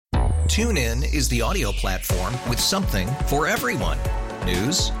TuneIn is the audio platform with something for everyone.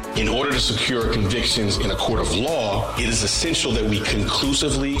 News. In order to secure convictions in a court of law, it is essential that we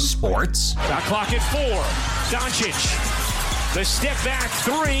conclusively. Sports. Shot clock at 4. Doncic. The step back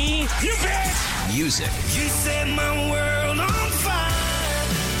 3. You bet. Music. You set my world on fire.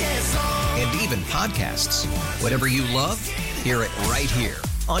 Yes, and even podcasts. Whatever you love, hear it right here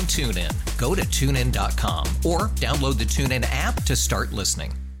on TuneIn. Go to TuneIn.com or download the TuneIn app to start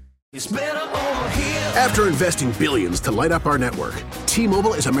listening. It's better over here. After investing billions to light up our network,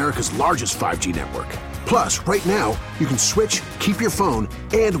 T-Mobile is America's largest 5G network. Plus, right now, you can switch, keep your phone,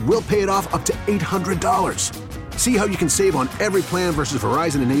 and we'll pay it off up to $800. See how you can save on every plan versus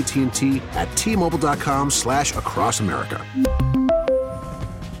Verizon and AT&T at T-Mobile.com/across America.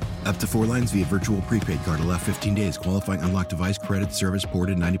 Up to 4 lines via virtual prepaid card. Allow 15 days. Qualifying unlocked device credit service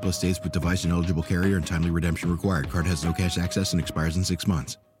ported 90+ states with device and eligible carrier and timely redemption required. Card has no cash access and expires in 6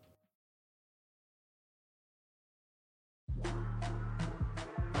 months.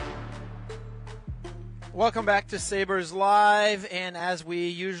 Welcome back to Sabres Live, and as we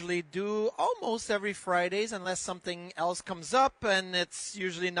usually do almost every Fridays, unless something else comes up, and it's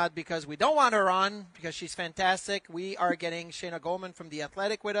usually not because we don't want her on, because she's fantastic, we are getting Shayna Goldman from The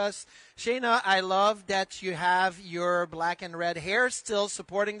Athletic with us. Shayna, I love that you have your black and red hair still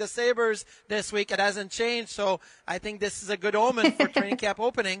supporting the Sabres this week. It hasn't changed, so I think this is a good omen for training camp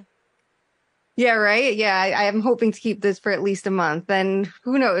opening. Yeah, right. Yeah, I am hoping to keep this for at least a month. And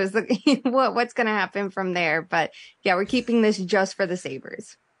who knows what's going to happen from there. But yeah, we're keeping this just for the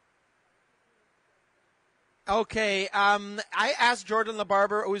Sabres. Okay. I asked Jordan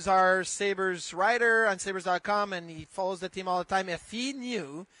LaBarber, who's our Sabres writer on Sabres.com, and he follows the team all the time, if he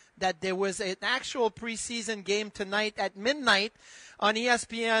knew that there was an actual preseason game tonight at midnight on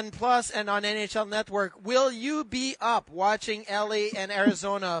ESPN Plus and on NHL Network. Will you be up watching LA and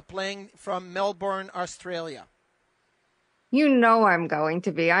Arizona playing from Melbourne, Australia? You know I'm going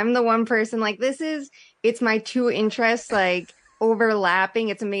to be. I'm the one person, it's my two interests, overlapping.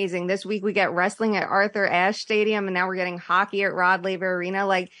 It's amazing. This week we get wrestling at Arthur Ashe Stadium, and now we're getting hockey at Rod Laver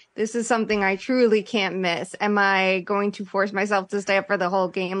Arena. This is something I truly can't miss. Am I going to force myself to stay up for the whole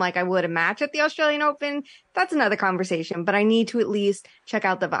game like I would a match at the Australian Open? That's another conversation, but I need to at least check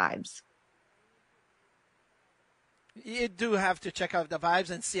out the vibes. You do have to check out the vibes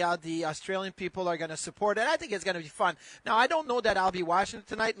and see how the Australian people are going to support it. I think it's going to be fun. Now, I don't know that I'll be watching it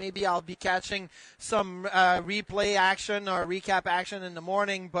tonight. Maybe I'll be catching some replay action or recap action in the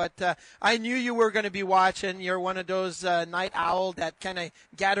morning. But I knew you were going to be watching. You're one of those night owl that kind of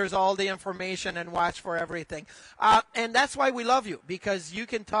gathers all the information and watch for everything. And that's why we love you, because you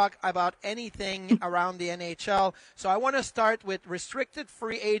can talk about anything around the NHL. So I want to start with restricted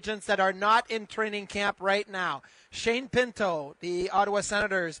free agents that are not in training camp right now. Shane Pinto, the Ottawa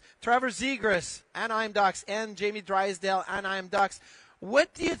Senators, Trevor Zegras, Anaheim Ducks, and Jamie Drysdale, Anaheim Ducks.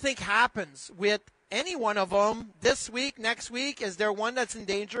 What do you think happens with any one of them this week, next week? Is there one that's in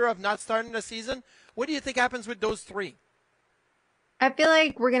danger of not starting the season? What do you think happens with those three? I feel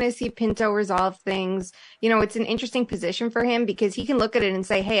like we're going to see Pinto resolve things. It's an interesting position for him because he can look at it and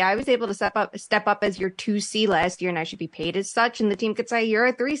say, hey, I was able to step up as your 2C last year, and I should be paid as such. And the team could say, you're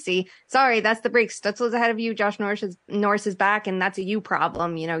a 3C. Sorry, that's the break. Stutzel's ahead of you. Josh Norris is back, and that's a you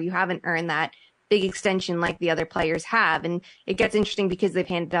problem. You haven't earned that big extension like the other players have. And it gets interesting because they've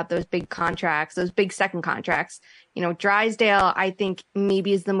handed out those big contracts, those big second contracts. Drysdale, I think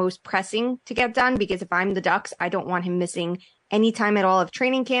maybe is the most pressing to get done, because if I'm the Ducks, I don't want him missing any time at all of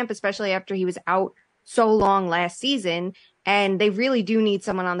training camp, especially after he was out so long last season. And they really do need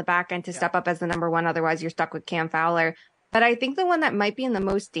someone on the back end to step up as the number one. Otherwise, you're stuck with Cam Fowler. But I think the one that might be in the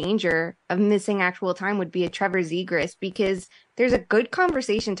most danger of missing actual time would be a Trevor Zegras, because there's a good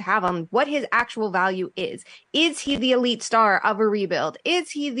conversation to have on what his actual value is. Is he the elite star of a rebuild?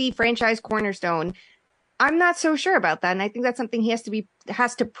 Is he the franchise cornerstone? I'm not so sure about that. And I think that's something he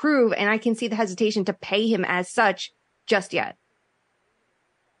has to prove. And I can see the hesitation to pay him as such just yet.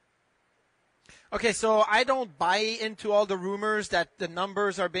 Okay, so I don't buy into all the rumors that the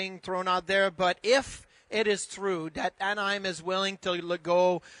numbers are being thrown out there, but if it is true that Anaheim is willing to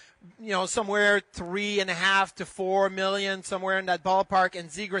go, somewhere 3.5 to 4 million, somewhere in that ballpark, and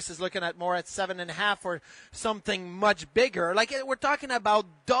Zegras is looking at more at 7.5 or something much bigger, we're talking about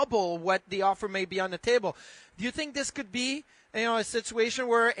double what the offer may be on the table. Do you think this could be a situation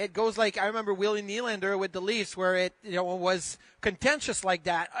where it goes like I remember Willie Nylander with the Leafs, where it was contentious like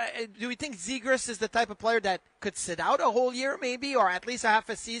that? Do we think Zegras is the type of player that could sit out a whole year maybe, or at least a half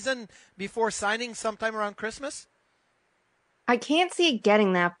a season before signing sometime around Christmas? I can't see it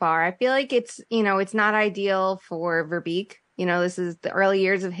getting that far. I feel like it's not ideal for Verbeek. This is the early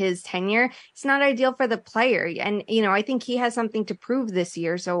years of his tenure. It's not ideal for the player. And, I think he has something to prove this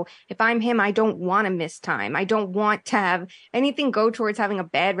year. So if I'm him, I don't want to miss time. I don't want to have anything go towards having a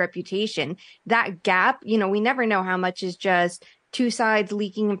bad reputation. That gap, we never know how much is just two sides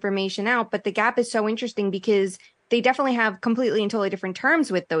leaking information out, but the gap is so interesting because they definitely have completely and totally different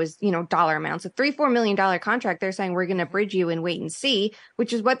terms with those, dollar amounts. A $3-4 million contract, they're saying we're going to bridge you and wait and see,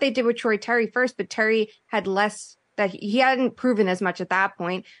 which is what they did with Troy Terry first, but Terry had less, that he hadn't proven as much at that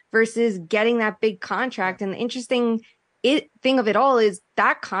point versus getting that big contract. And the interesting thing of it all is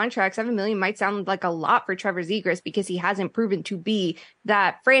that contract, $7 million, might sound like a lot for Trevor Zegras because he hasn't proven to be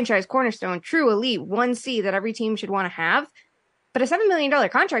that franchise cornerstone, true elite 1C that every team should want to have. But a $7 million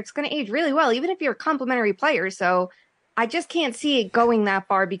contract is going to age really well, even if you're a complimentary player. So I just can't see it going that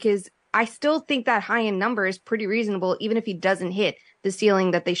far because I still think that high-end number is pretty reasonable, even if he doesn't hit the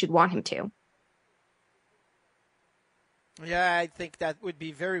ceiling that they should want him to. Yeah, I think that would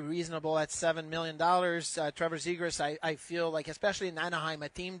be very reasonable at $7 million. Trevor Zegras, I feel like, especially in Anaheim, a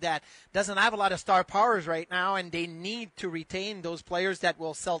team that doesn't have a lot of star powers right now, and they need to retain those players that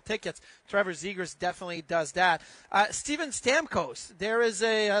will sell tickets. Trevor Zegras definitely does that. Steven Stamkos, there is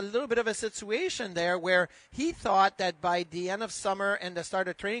a little bit of a situation there where he thought that by the end of summer and the start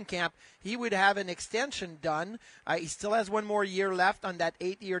of training camp, he would have an extension done. He still has one more year left on that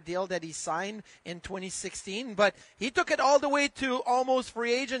 8-year deal that he signed in 2016, but he took it all the way to almost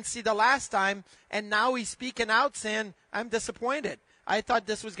free agency the last time, and now he's speaking out saying, I'm disappointed. I thought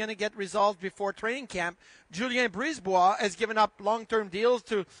this was going to get resolved before training camp. Julien Brisebois has given up long-term deals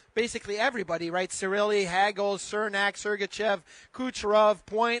to basically everybody, right? Cirelli, Hagel, Cernak, Sergachev, Kucherov,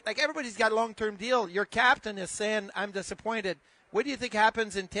 Point. Like, everybody's got a long-term deal. Your captain is saying, I'm disappointed. What do you think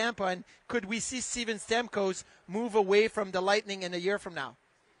happens in Tampa, and could we see Steven Stamkos move away from the Lightning in a year from now?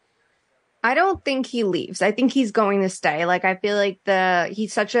 I don't think he leaves. I think he's going to stay. Like, I feel like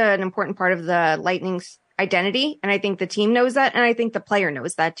he's such an important part of the Lightning's identity. And I think the team knows that. And I think the player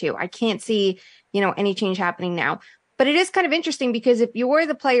knows that too. I can't see, any change happening now. But it is kind of interesting because if you're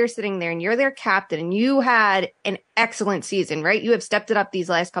the player sitting there and you're their captain and you had an excellent season, right? You have stepped it up these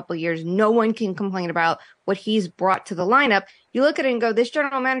last couple of years. No one can complain about what he's brought to the lineup. You look at it and go, this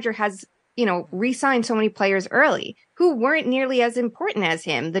general manager has, re-signed so many players early who weren't nearly as important as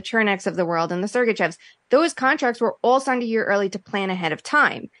him, the Chernaks of the world and the Sergachevs. Those contracts were all signed a year early to plan ahead of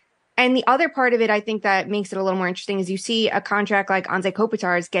time. And the other part of it, I think that makes it a little more interesting is you see a contract like Anze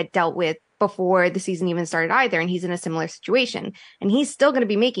Kopitar's get dealt with before the season even started either. And he's in a similar situation and he's still going to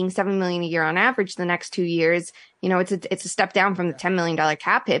be making $7 million a year on average the next 2 years. It's a step down from the $10 million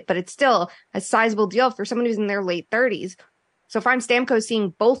cap hit, but it's still a sizable deal for someone who's in their late 30s. So if I'm Stamkos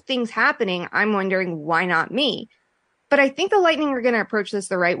seeing both things happening, I'm wondering why not me? But I think the Lightning are going to approach this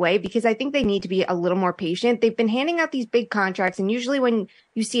the right way because I think they need to be a little more patient. They've been handing out these big contracts. And usually when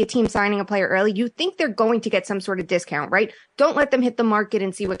you see a team signing a player early, you think they're going to get some sort of discount, right? Don't let them hit the market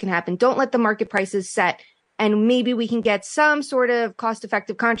and see what can happen. Don't let the market prices set. And maybe we can get some sort of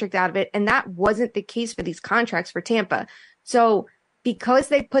cost-effective contract out of it. And that wasn't the case for these contracts for Tampa. So because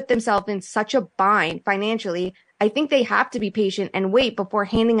they put themselves in such a bind financially, I think they have to be patient and wait before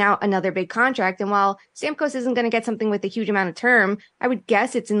handing out another big contract. And while Stamkos isn't going to get something with a huge amount of term, I would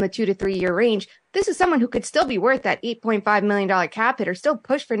guess it's in the 2 to 3 year range. This is someone who could still be worth that $8.5 million cap hit or still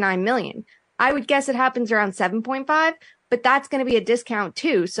push for $9 million. I would guess it happens around 7.5, but that's going to be a discount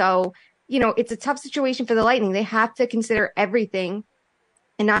too. So, it's a tough situation for the Lightning. They have to consider everything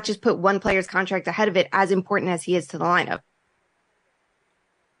and not just put one player's contract ahead of it, as important as he is to the lineup.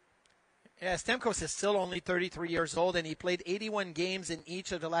 Yeah, Stamkos is still only 33 years old, and he played 81 games in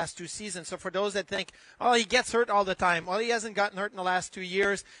each of the last 2 seasons. So for those that think, he gets hurt all the time. Well, he hasn't gotten hurt in the last 2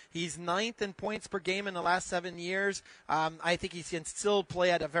 years. He's 9th in points per game in the last 7 years. I think he can still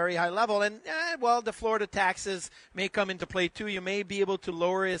play at a very high level. And, the Florida taxes may come into play, too. You may be able to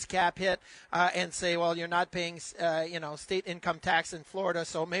lower his cap hit and say, well, you're not paying, state income tax in Florida,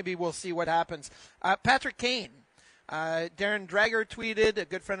 so maybe we'll see what happens. Patrick Kane. Darren Dreger tweeted, a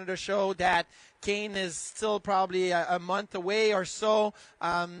good friend of the show, that Kane is still probably a month away or so.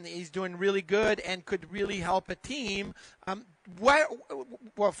 He's doing really good and could really help a team.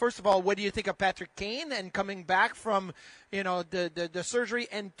 Well, first of all, what do you think of Patrick Kane and coming back from, the surgery?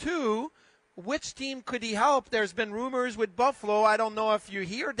 And two, which team could he help? There's been rumors with Buffalo. I don't know if you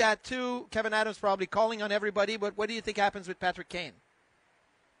hear that too. Kevin Adams probably calling on everybody, but what do you think happens with Patrick Kane?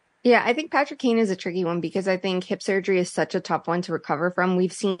 Yeah, I think Patrick Kane is a tricky one because I think hip surgery is such a tough one to recover from.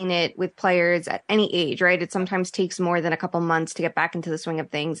 We've seen it with players at any age, right? It sometimes takes more than a couple months to get back into the swing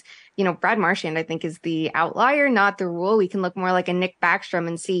of things. Brad Marchand, I think, is the outlier, not the rule. We can look more like a Nick Backstrom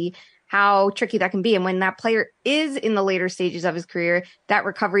and see how tricky that can be. And when that player is in the later stages of his career, that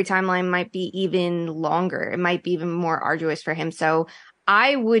recovery timeline might be even longer. It might be even more arduous for him. So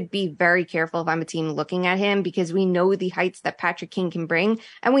I would be very careful if I'm a team looking at him, because we know the heights that Patrick Kane can bring.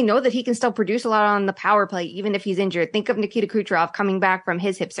 And we know that he can still produce a lot on the power play, even if he's injured. Think of Nikita Kucherov coming back from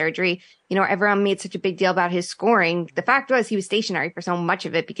his hip surgery. You know, everyone made such a big deal about his scoring. The fact was he was stationary for so much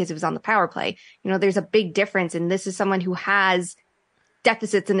of it because it was on the power play. You know, there's a big difference. And this is someone who has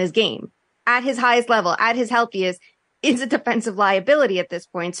deficits in his game at his highest level, at his healthiest, is a defensive liability at this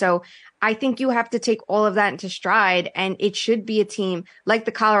point. So I think you have to take all of that into stride, and it should be a team like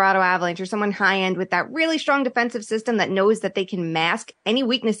the Colorado Avalanche or someone high end with that really strong defensive system that knows that they can mask any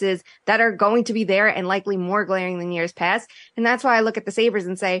weaknesses that are going to be there and likely more glaring than years past. And that's why I look at the Sabres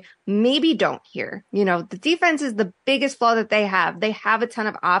and say, maybe don't here. You know, the defense is the biggest flaw that they have. They have a ton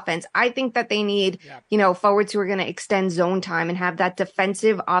of offense. I think that they need, you know, forwards who are going to extend zone time and have that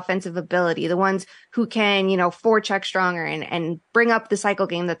defensive offensive ability, the ones who can, you know, forecheck stronger and bring up the cycle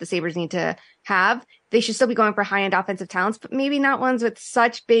game that the Sabres need to have. They should still be going for high-end offensive talents, but maybe not ones with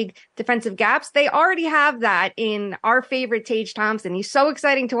such big defensive gaps. They already have that in our favorite Tage Thompson. He's so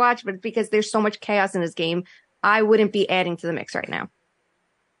exciting to watch, but it's because there's so much chaos in his game. I wouldn't be adding to the mix right now.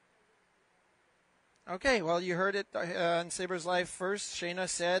 Okay, well, you heard it on Sabres Live first. Shayna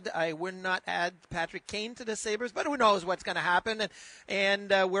said, I would not add Patrick Kane to the Sabres, but who knows what's going to happen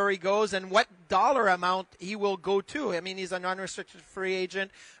and where he goes and what dollar amount he will go to. I mean, he's a non-restricted free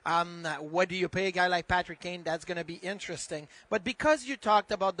agent. What do you pay a guy like Patrick Kane? That's going to be interesting. But because you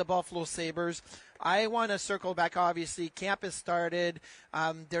talked about the Buffalo Sabres, I want to circle back. Obviously, camp has started.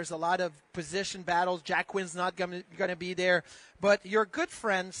 There's a lot of position battles. Jack Quinn's not going to be there. But your good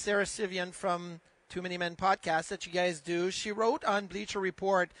friend, Sarah Sivian from Too Many Men podcast that you guys do, she wrote on Bleacher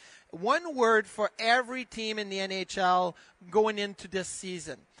Report one word for every team in the NHL going into this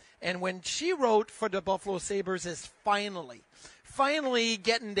season. And when she wrote for the Buffalo Sabres is finally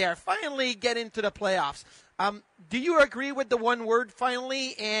getting there, finally getting to the playoffs. Do you agree with the one word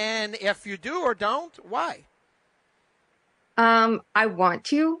finally? And if you do or don't, why? I want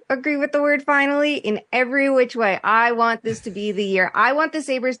to agree with the word finally in every which way. I want this to be the year. I want the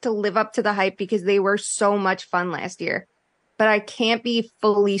Sabres to live up to the hype because they were so much fun last year. But I can't be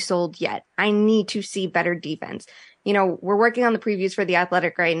fully sold yet. I need to see better defense. You know, we're working on the previews for The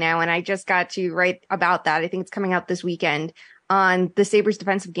Athletic right now, and I just got to write about that. I think it's coming out this weekend on the Sabres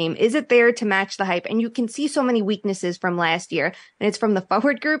defensive game. Is it there to match the hype? And you can see so many weaknesses from last year, and it's from the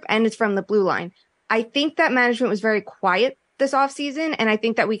forward group and it's from the blue line. I think that management was very quiet this offseason, and I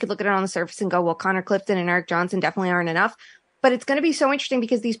think that we could look at it on the surface and go, well, Connor Clifton and Eric Johnson definitely aren't enough. But it's going to be so interesting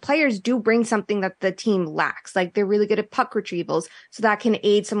because these players do bring something that the team lacks. Like, they're really good at puck retrievals, so that can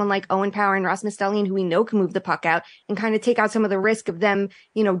aid someone like Owen Power and Rasmus Dahlin, who we know can move the puck out and kind of take out some of the risk of them,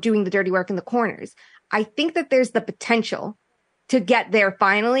 you know, doing the dirty work in the corners. I think that there's the potential to get there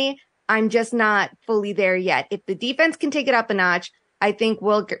finally. I'm just not fully there yet. If the defense can take it up a notch, I think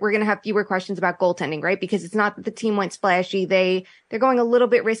we're going to have fewer questions about goaltending, right? Because it's not that the team went splashy. They're going a little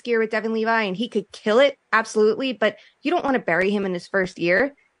bit riskier with Devin Levi, and he could kill it, absolutely. But you don't want to bury him in his first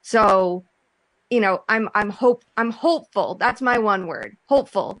year. So, you know, I'm hopeful. That's my one word.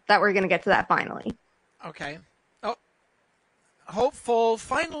 Hopeful that we're going to get to that finally. Okay. Hopeful,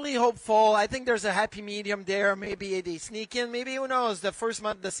 finally hopeful. I think there's a happy medium there. Maybe they sneak in. Maybe, who knows, the first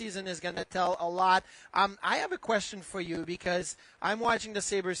month of the season is going to tell a lot. I have a question for you because I'm watching the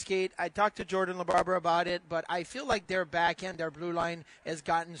Sabres skate. I talked to Jordan LaBarbera about it, but I feel like their backhand, their blue line has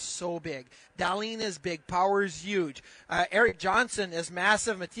gotten so big. Dahlin is big. Power is huge. Eric Johnson is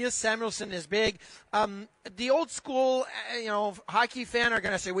massive. Matthias Samuelsson is big. The old school, hockey fan are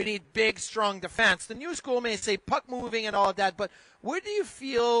going to say we need big, strong defense. The new school may say puck moving and all of that, but where do you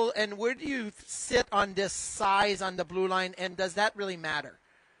feel and where do you sit on this size on the blue line, and does that really matter?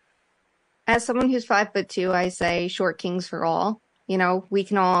 As someone who's 5'2", I say short kings for all. You know, we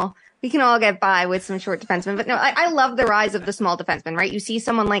can all get by with some short defensemen, but no, I love the rise of the small defenseman, right? You see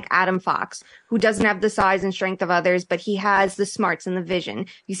someone like Adam Fox, who doesn't have the size and strength of others, but he has the smarts and the vision.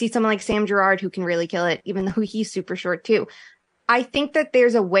 You see someone like Sam Girard, who can really kill it, even though he's super short too. I think that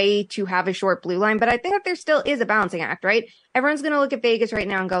there's a way to have a short blue line, but I think that there still is a balancing act, right? Everyone's going to look at Vegas right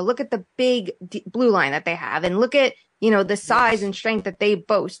now and go, look at the big blue line that they have and look at, the size and strength that they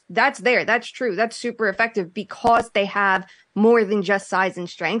boast. That's there. That's true. That's super effective because they have more than just size and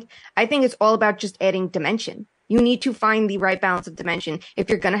strength. I think it's all about just adding dimension. You need to find the right balance of dimension. If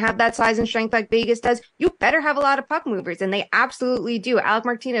you're going to have that size and strength like Vegas does, you better have a lot of puck movers, and they absolutely do. Alec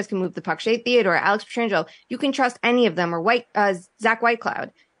Martinez can move the puck. Shea Theodore, Alex Pietrangelo. You can trust any of them, or Zach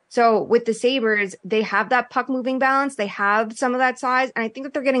Whitecloud. So with the Sabres, they have that puck moving balance. They have some of that size. And I think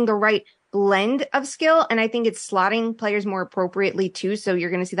that they're getting the right blend of skill. And I think it's slotting players more appropriately too. So you're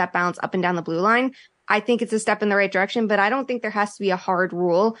going to see that balance up and down the blue line. I think it's a step in the right direction, but I don't think there has to be a hard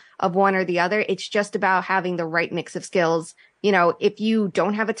rule of one or the other. It's just about having the right mix of skills. You know, if you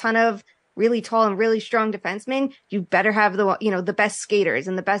don't have a ton of really tall and really strong defensemen, you better have the best skaters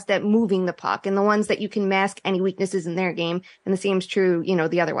and the best at moving the puck and the ones that you can mask any weaknesses in their game. And the same is true,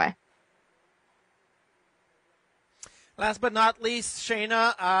 the other way. Last but not least,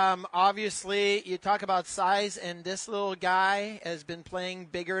 Shayna, obviously you talk about size, and this little guy has been playing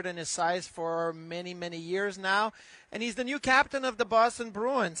bigger than his size for many, many years now, and he's the new captain of the Boston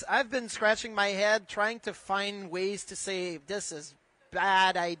Bruins. I've been scratching my head trying to find ways to say this is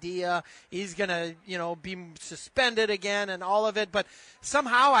bad idea. He's going to, be suspended again and all of it. But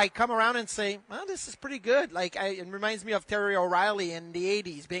somehow I come around and say, well, this is pretty good. It reminds me of Terry O'Reilly in the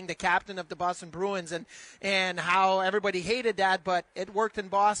 80s being the captain of the Boston Bruins and how everybody hated that, but it worked in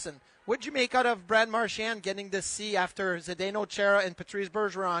Boston. What'd you make out of Brad Marchand getting this C after Zdeno Chara and Patrice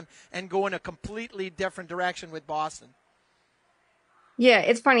Bergeron and going a completely different direction with Boston? Yeah,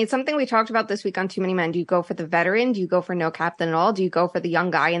 it's funny. It's something we talked about this week on Too Many Men. Do you go for the veteran? Do you go for no captain at all? Do you go for the young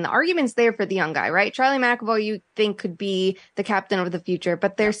guy? And the argument's there for the young guy, right? Charlie McAvoy, you think could be the captain of the future,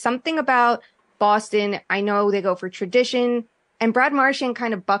 but there's something about Boston. I know they go for tradition, and Brad Marchand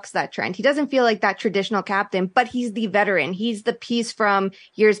kind of bucks that trend. He doesn't feel like that traditional captain, but he's the veteran. He's the piece from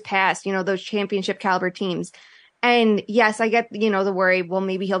years past, those championship caliber teams. And yes, I get, the worry, well,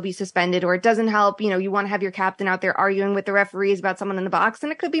 maybe he'll be suspended, or it doesn't help. You want to have your captain out there arguing with the referees about someone in the box,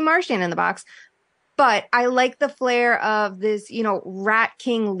 and it could be Marchand in the box. But I like the flair of this, Rat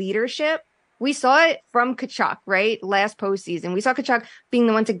King leadership. We saw it from Tkachuk, right? Last postseason. We saw Tkachuk being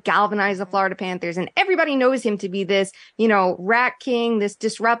the one to galvanize the Florida Panthers, and everybody knows him to be this, Rat King, this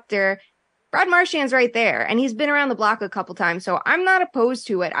disruptor. Brad Marchand's right there, and he's been around the block a couple times, so I'm not opposed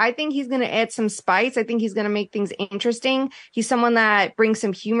to it. I think he's going to add some spice. I think he's going to make things interesting. He's someone that brings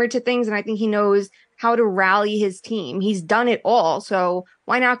some humor to things, and I think he knows how to rally his team. He's done it all, so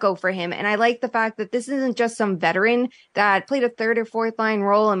why not go for him? And I like the fact that this isn't just some veteran that played a third or fourth line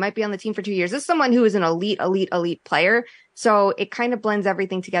role and might be on the team for 2 years. This is someone who is an elite player, so it kind of blends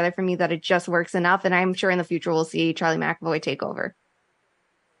everything together for me that it just works enough, and I'm sure in the future we'll see Charlie McAvoy take over.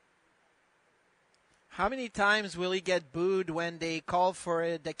 How many times will he get booed when they call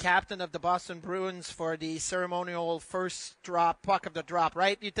for the captain of the Boston Bruins for the ceremonial first puck of the drop,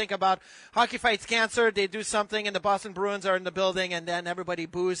 right? You think about Hockey Fights Cancer, they do something and the Boston Bruins are in the building and then everybody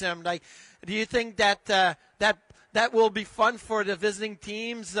boos him. Do you think that that will be fun for the visiting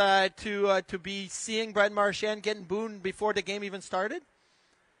teams to be seeing Brad Marchand getting booed before the game even started?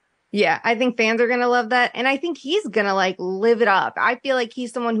 Yeah, I think fans are going to love that. And I think he's going to live it up. I feel like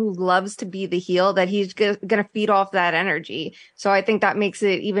he's someone who loves to be the heel, that he's going to feed off that energy. So I think that makes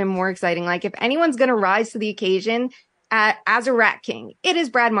it even more exciting. If anyone's going to rise to the occasion as a Rat King, it is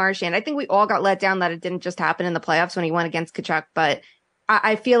Brad Marchand. I think we all got let down that it didn't just happen in the playoffs when he won against Tkachuk, but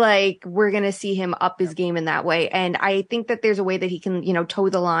I feel like we're going to see him up his game in that way. And I think that there's a way that he can, toe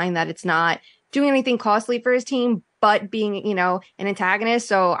the line, that it's not doing anything costly for his team, but being, an antagonist.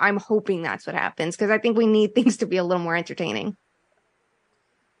 So I'm hoping that's what happens, because I think we need things to be a little more entertaining.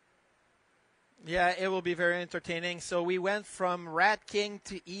 Yeah, it will be very entertaining. So we went from Rat King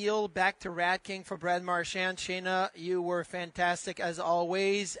to Eel, back to Rat King for Brad Marchand. Shayna, you were fantastic as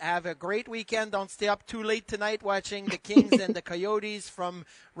always. Have a great weekend. Don't stay up too late tonight watching the Kings and the Coyotes from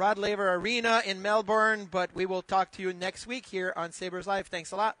Rod Laver Arena in Melbourne. But we will talk to you next week here on Sabres Live.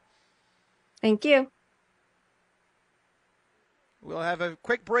 Thanks a lot. Thank you. We'll have a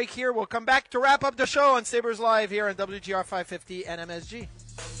quick break here. We'll come back to wrap up the show on Sabres Live here on WGR 550 and MSG.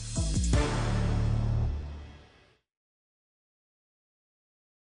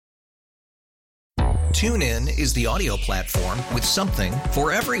 TuneIn is the audio platform with something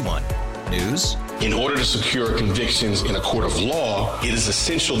for everyone. News. In order to secure convictions in a court of law, it is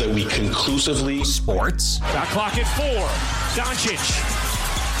essential that we conclusively. Sports. Shot clock at 4. Doncic.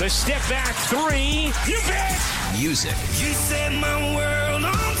 The step back 3. You bet. Music. You set my world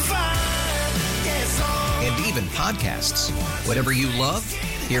on fire. Yes, and even podcasts. Whatever you love,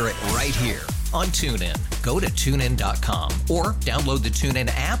 hear it right here on TuneIn. Go to TuneIn.com or download the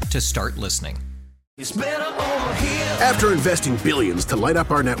TuneIn app to start listening. It's better over here. After investing billions to light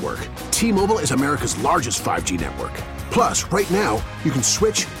up our network, T-Mobile is America's largest 5G network. Plus, right now, you can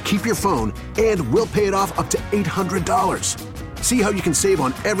switch, keep your phone, and we'll pay it off up to $800. See how you can save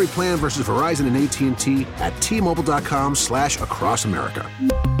on every plan versus Verizon and AT&T at T-Mobile.com/across America.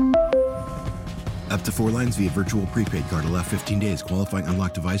 Up to 4 lines via virtual prepaid card. Allow 15 days. Qualifying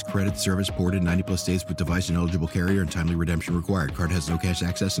unlocked device credit service ported 90+ states with device and eligible carrier and timely redemption required. Card has no cash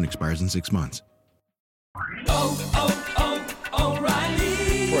access and expires in 6 months.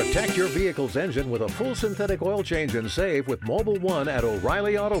 O'Reilly. Protect your vehicle's engine with a full synthetic oil change and save with Mobile One at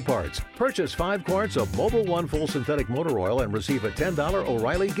O'Reilly Auto Parts. Purchase 5 quarts of Mobile One full synthetic motor oil and receive a $10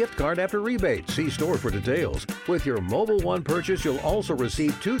 O'Reilly gift card after rebate. See store for details. With your Mobile One purchase, you'll also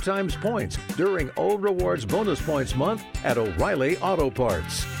receive 2 times points during O Rewards Bonus Points Month at O'Reilly Auto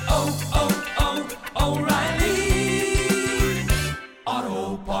Parts.